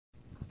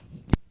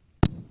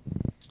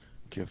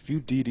Okay, a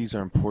few deities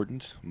are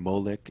important,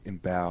 Molech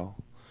and Baal,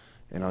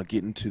 and I'll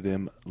get into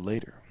them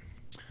later.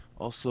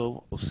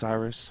 Also,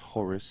 Osiris,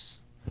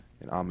 Horus,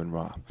 and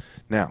Amun-Ra.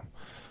 Now,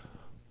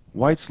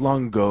 whites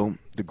long ago,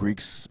 the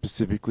Greeks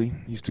specifically,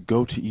 used to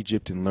go to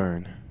Egypt and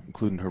learn,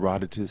 including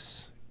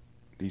Herodotus.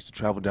 They used to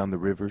travel down the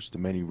rivers, the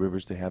many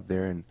rivers they have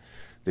there, and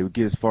they would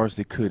get as far as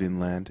they could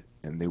inland,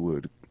 and they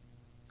would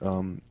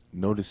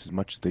notice as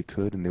much as they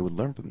could, and they would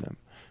learn from them,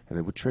 and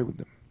they would trade with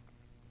them.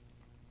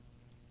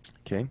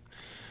 Okay?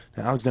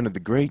 Now, Alexander the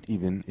Great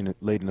even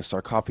laid in a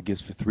sarcophagus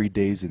for 3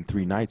 days and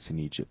 3 nights in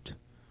Egypt.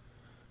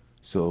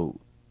 So,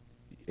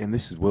 and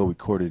this is well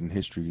recorded in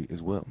history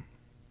as well.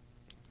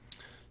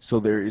 So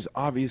there is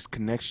obvious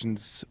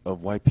connections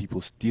of white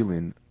people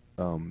stealing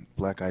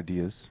black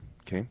ideas.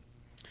 Okay?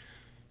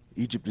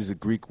 Egypt is a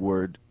Greek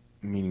word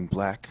meaning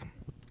black.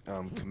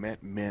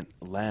 Kemet meant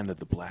land of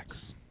the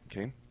blacks.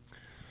 Okay?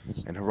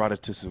 And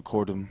Herodotus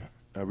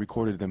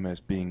recorded them as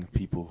being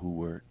people who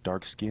were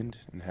dark-skinned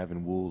and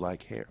having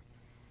wool-like hair.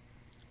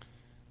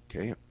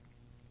 Okay.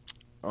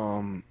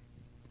 Well,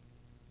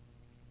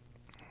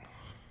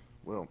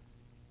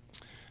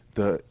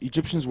 the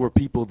Egyptians were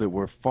people that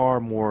were far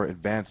more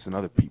advanced than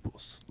other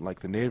peoples. Like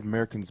the Native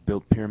Americans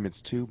built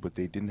pyramids too, but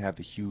they didn't have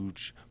the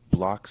huge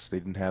blocks. They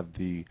didn't have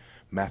the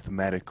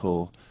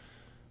mathematical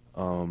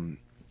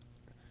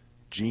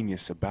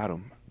genius about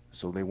them.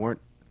 So they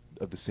weren't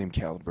of the same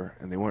caliber,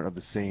 and they weren't of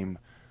the same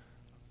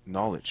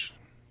knowledge.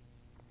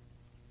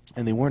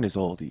 And they weren't as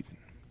old even.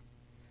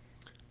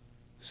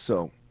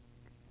 So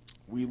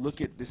we look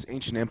at this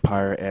ancient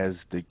empire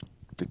as the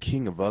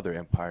king of other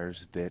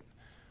empires that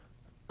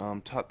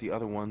taught the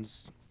other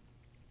ones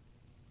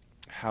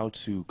how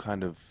to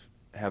kind of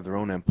have their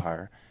own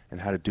empire and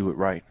how to do it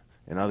right.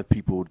 And other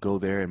people would go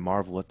there and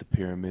marvel at the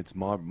pyramids,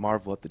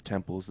 marvel at the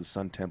temples, the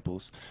sun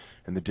temples,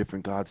 and the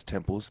different gods'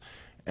 temples,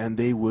 and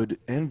they would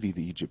envy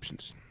the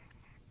Egyptians.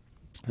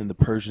 And the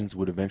Persians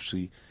would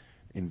eventually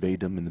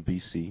invade them in the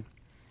BC.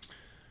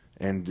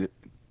 And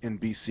in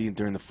BC and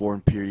during the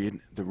foreign period,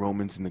 the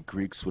Romans and the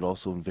Greeks would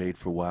also invade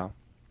for a while.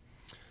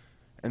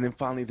 And then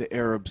finally the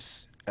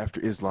Arabs,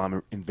 after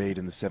Islam, invade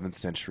in the 7th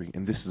century.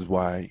 And this is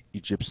why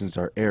Egyptians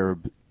are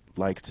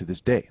Arab-like to this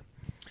day.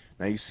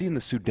 Now you see in the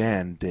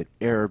Sudan that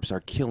Arabs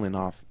are killing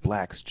off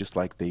blacks just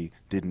like they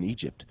did in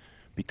Egypt,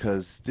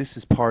 because this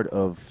is part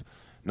of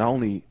not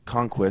only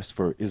conquest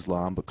for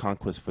Islam, but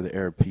conquest for the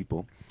Arab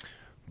people.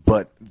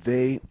 But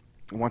they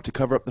want to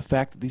cover up the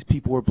fact that these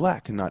people were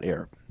black and not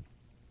Arab.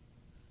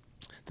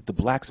 That the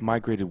blacks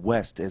migrated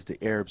west as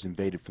the Arabs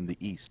invaded from the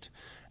east.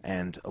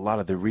 And a lot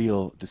of the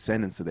real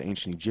descendants of the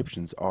ancient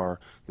Egyptians are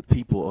the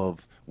people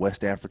of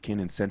West African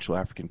and Central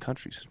African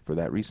countries for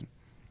that reason.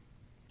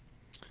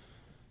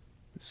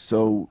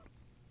 So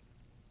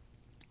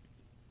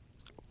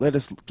let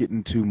us get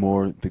into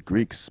more the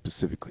Greeks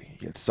specifically.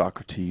 You had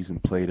Socrates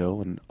and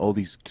Plato and all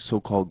these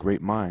so-called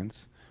great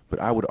minds. But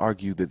I would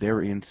argue that they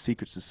were in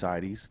secret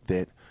societies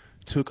that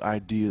took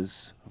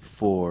ideas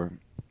from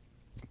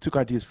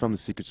the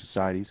secret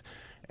societies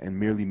and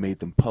merely made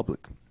them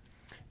public.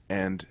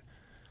 And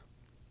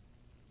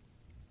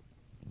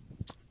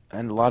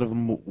a lot of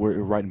them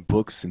were writing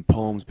books and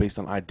poems based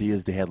on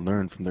ideas they had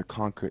learned from their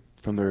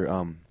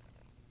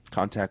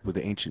contact with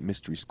the ancient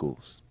mystery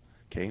schools,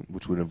 okay,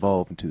 which would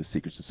evolve into the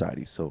secret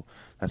societies. So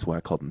that's why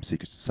I call them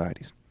secret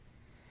societies.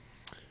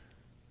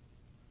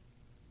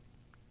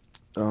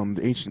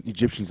 The ancient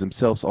Egyptians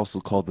themselves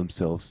also called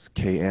themselves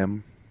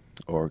KM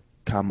or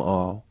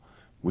Kamal,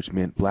 which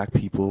meant black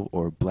people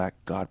or black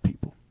god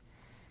people.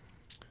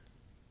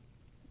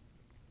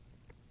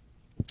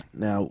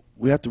 Now,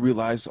 we have to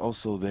realize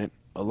also that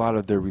a lot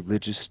of their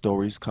religious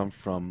stories come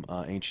from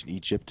ancient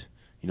Egypt.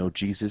 You know,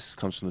 Jesus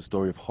comes from the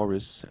story of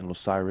Horus and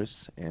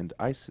Osiris and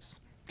Isis.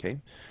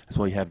 Okay, that's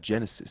why you have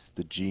Genesis,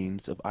 the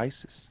genes of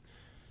Isis.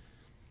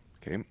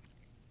 Okay,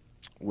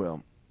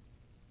 well,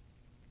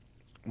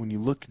 when you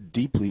look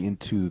deeply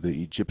into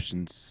the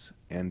Egyptians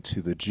and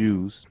to the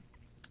Jews,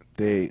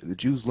 the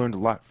Jews learned a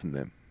lot from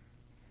them.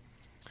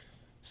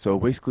 So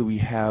basically we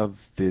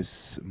have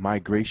this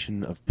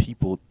migration of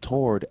people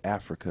toward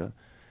Africa,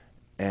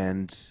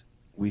 and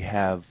we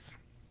have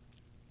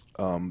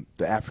the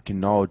African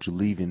knowledge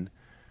leaving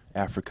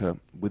Africa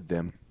with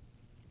them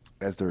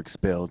as they're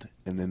expelled,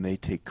 and then they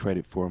take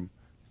credit for them.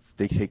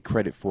 They take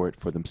credit for it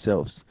for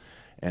themselves,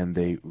 and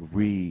they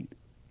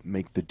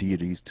remake the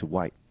deities to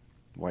white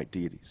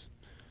deities.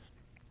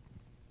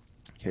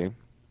 Okay.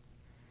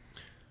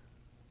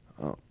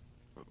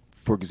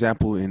 For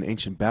example, in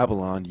ancient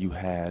Babylon, you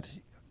had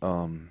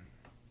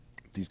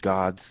these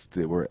gods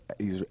that were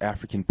these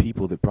African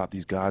people that brought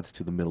these gods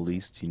to the Middle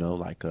East. You know,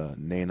 like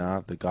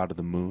Nena, the god of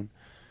the moon.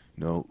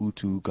 You know,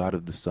 Utu, god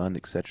of the sun,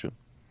 etc.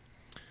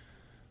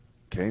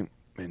 Okay.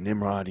 And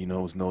Nimrod, you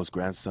know, is Noah's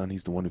grandson.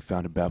 He's the one who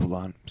founded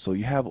Babylon. So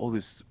you have all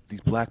these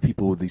black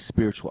people with these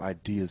spiritual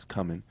ideas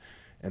coming,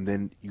 and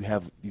then you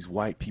have these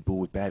white people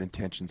with bad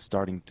intentions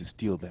starting to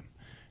steal them.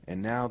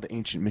 And now the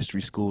ancient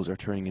mystery schools are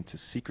turning into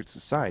secret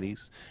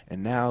societies,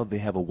 and now they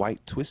have a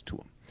white twist to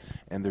them.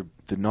 and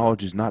the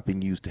knowledge is not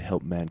being used to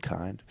help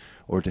mankind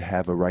or to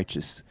have a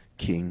righteous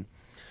king.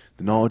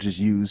 The knowledge is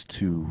used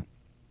to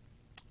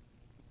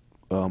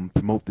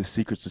promote the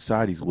secret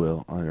society's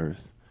will on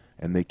earth,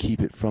 and they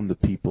keep it from the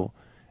people,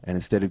 and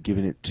instead of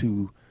giving it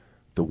to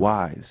the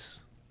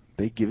wise,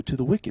 they give it to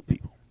the wicked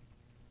people.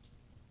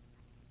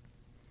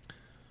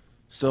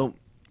 So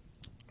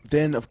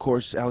then, of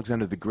course,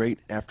 Alexander the Great,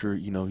 after,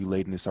 you know, he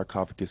laid in the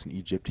sarcophagus in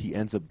Egypt, he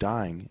ends up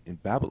dying in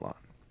Babylon.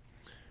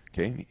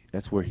 Okay,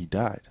 that's where he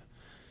died.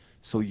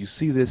 So you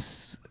see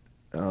this,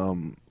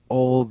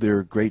 all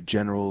their great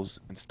generals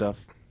and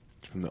stuff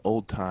from the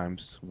old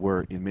times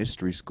were in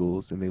mystery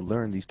schools, and they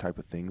learned these type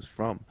of things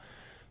from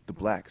the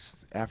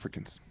blacks,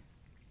 Africans.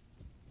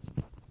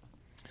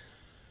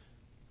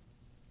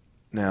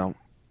 Now,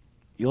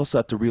 you also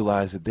have to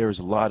realize that there's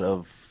a lot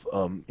of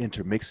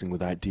intermixing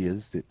with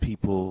ideas, that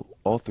people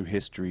all through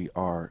history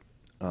are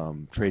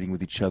trading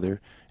with each other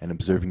and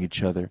observing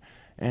each other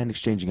and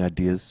exchanging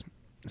ideas,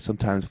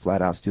 sometimes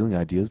flat out stealing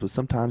ideas, but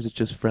sometimes it's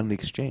just friendly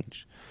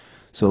exchange.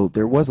 So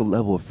there was a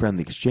level of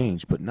friendly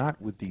exchange, but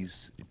not with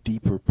these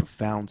deeper,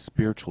 profound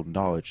spiritual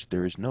knowledge.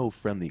 There is no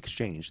friendly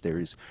exchange. There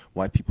is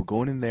white people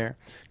going in there,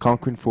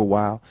 conquering for a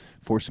while,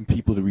 forcing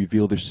people to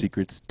reveal their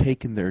secrets,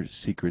 taking their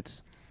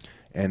secrets,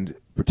 and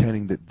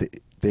pretending that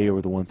they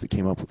were the ones that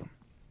came up with them.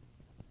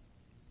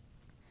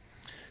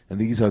 And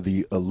these are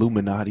the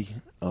Illuminati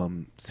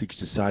secret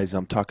societies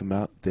I'm talking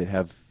about that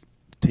have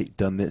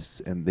done this,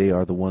 and they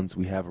are the ones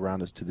we have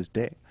around us to this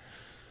day.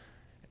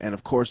 And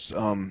of course,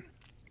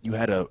 you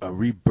had a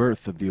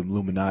rebirth of the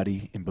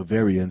Illuminati in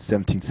Bavaria in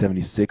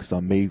 1776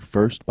 on May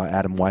 1st by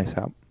Adam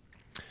Weishaupt.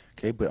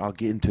 Okay, but I'll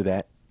get into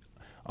that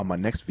on my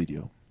next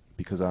video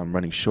because I'm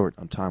running short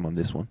on time on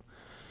this one.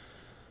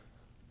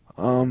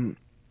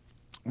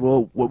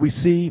 Well, what we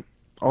see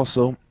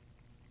also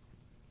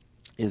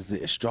is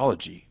the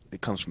astrology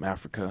that comes from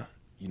Africa.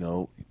 You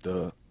know,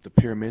 the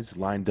pyramids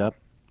lined up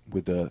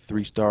with the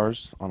 3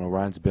 stars on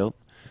Orion's belt.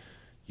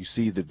 You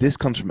see that this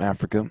comes from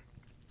Africa.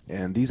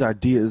 And these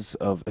ideas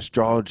of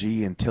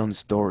astrology and telling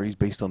stories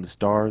based on the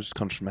stars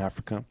comes from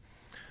Africa.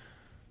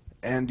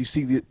 And you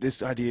see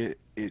this idea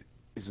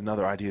is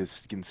another idea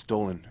that's getting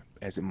stolen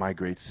as it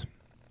migrates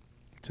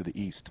to the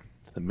East,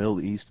 to the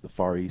Middle East, the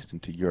Far East,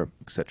 and to Europe,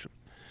 etc.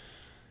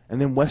 And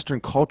then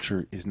Western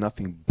culture is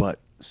nothing but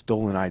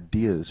stolen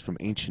ideas from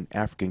ancient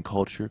African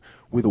culture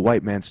with a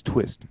white man's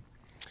twist.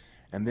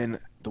 And then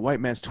the white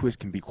man's twist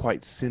can be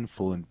quite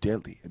sinful and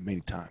deadly at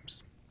many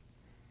times.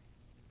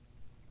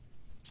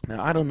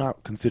 Now, I do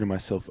not consider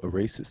myself a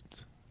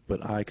racist,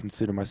 but I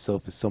consider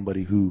myself as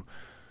somebody who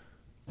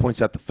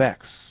points out the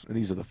facts, and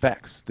these are the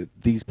facts, that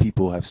these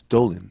people have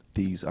stolen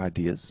these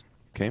ideas,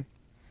 okay?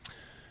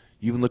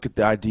 You even look at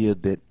the idea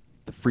that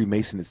the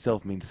Freemason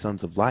itself means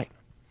sons of light.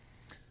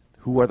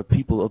 Who are the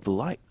people of the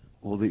light?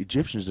 Well, the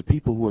Egyptians are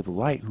people who are the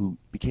light who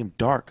became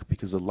dark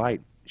because the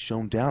light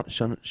shone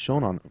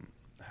on them.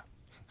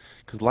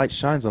 Because light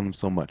shines on them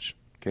so much,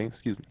 okay?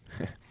 Excuse me.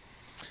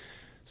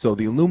 So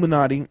the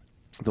Illuminati,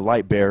 the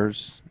light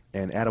bearers,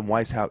 and Adam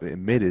Weishaupt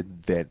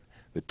admitted that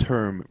the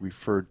term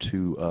referred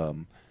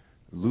to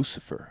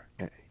Lucifer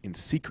in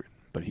secret,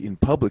 but in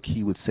public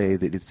he would say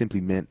that it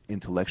simply meant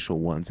intellectual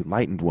ones,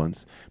 enlightened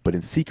ones, but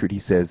in secret he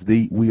says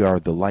we are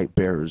the light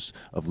bearers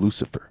of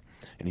Lucifer,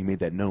 and he made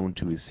that known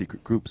to his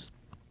secret groups.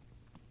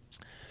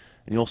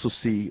 And you also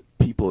see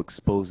people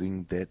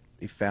exposing that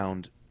they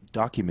found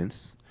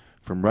documents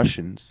from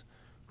Russians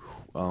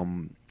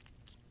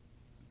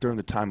during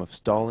the time of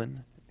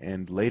Stalin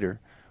and later,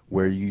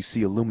 where you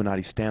see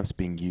Illuminati stamps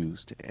being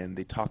used, and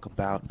they talk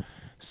about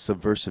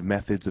subversive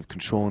methods of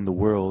controlling the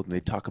world, and they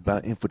talk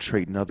about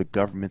infiltrating other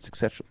governments,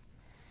 etc.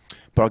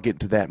 But I'll get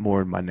into that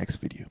more in my next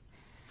video.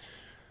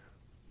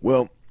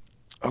 Well,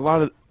 a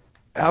lot of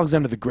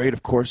Alexander the Great,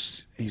 of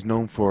course, he's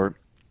known for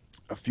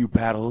a few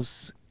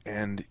battles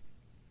and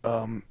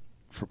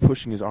for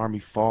pushing his army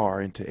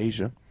far into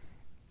Asia.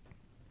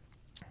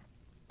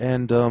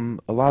 And a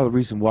lot of the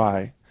reason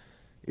why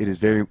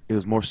it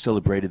was more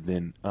celebrated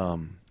than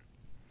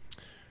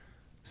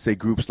say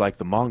groups like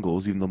the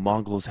Mongols, even though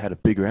Mongols had a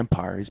bigger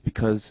empire, is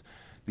because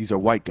these are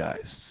white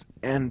guys.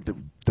 And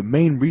the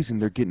main reason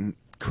they're getting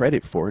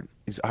credit for it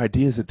is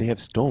ideas that they have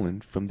stolen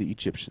from the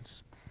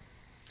Egyptians.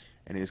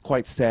 And it is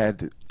quite sad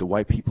that the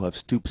white people have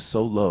stooped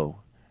so low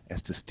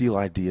as to steal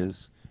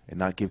ideas and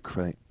not give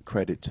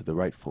credit to the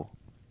rightful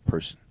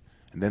person.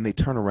 And then they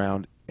turn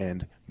around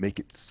and make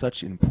it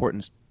such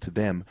importance to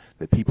them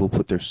that people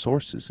put their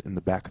sources in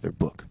the back of their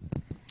book.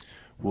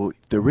 Well,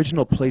 the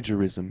original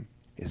plagiarism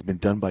has been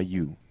done by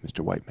you, Mr.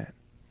 White Man,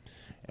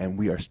 and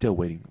we are still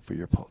waiting for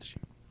your apology.